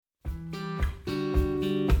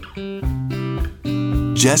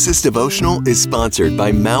Jess's devotional is sponsored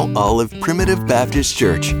by Mount Olive Primitive Baptist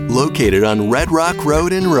Church, located on Red Rock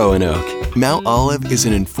Road in Roanoke. Mount Olive is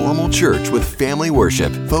an informal church with family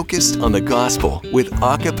worship focused on the gospel with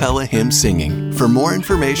a cappella hymn singing. For more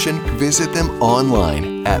information, visit them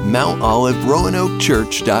online at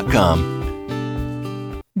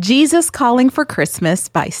mountoliveroanokechurch.com. Jesus Calling for Christmas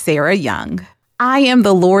by Sarah Young. I am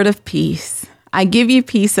the Lord of peace. I give you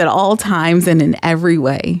peace at all times and in every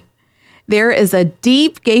way. There is a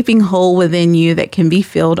deep gaping hole within you that can be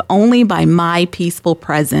filled only by my peaceful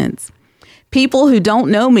presence. People who don't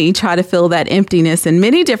know me try to fill that emptiness in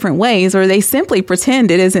many different ways, or they simply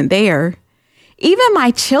pretend it isn't there. Even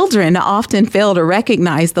my children often fail to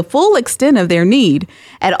recognize the full extent of their need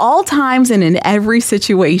at all times and in every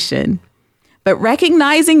situation. But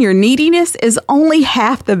recognizing your neediness is only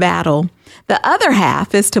half the battle. The other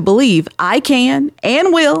half is to believe I can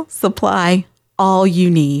and will supply all you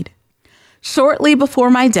need. Shortly before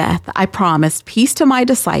my death, I promised peace to my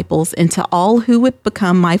disciples and to all who would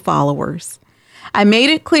become my followers. I made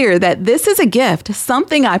it clear that this is a gift,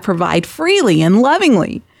 something I provide freely and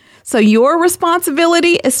lovingly. So your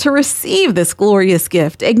responsibility is to receive this glorious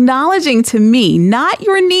gift, acknowledging to me not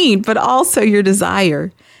your need, but also your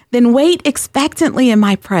desire. Then wait expectantly in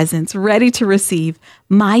my presence, ready to receive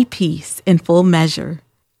my peace in full measure.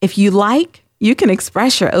 If you like, you can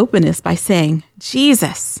express your openness by saying,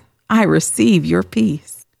 Jesus, I receive your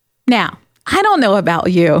peace. Now, I don't know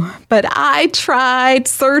about you, but I tried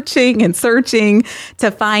searching to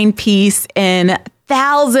find peace in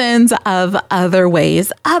thousands of other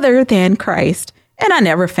ways other than Christ, and I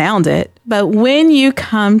never found it. But when you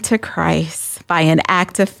come to Christ by an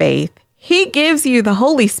act of faith, He gives you the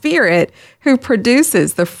Holy Spirit who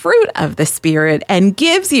produces the fruit of the Spirit and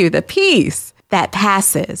gives you the peace that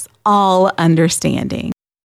passes all understanding.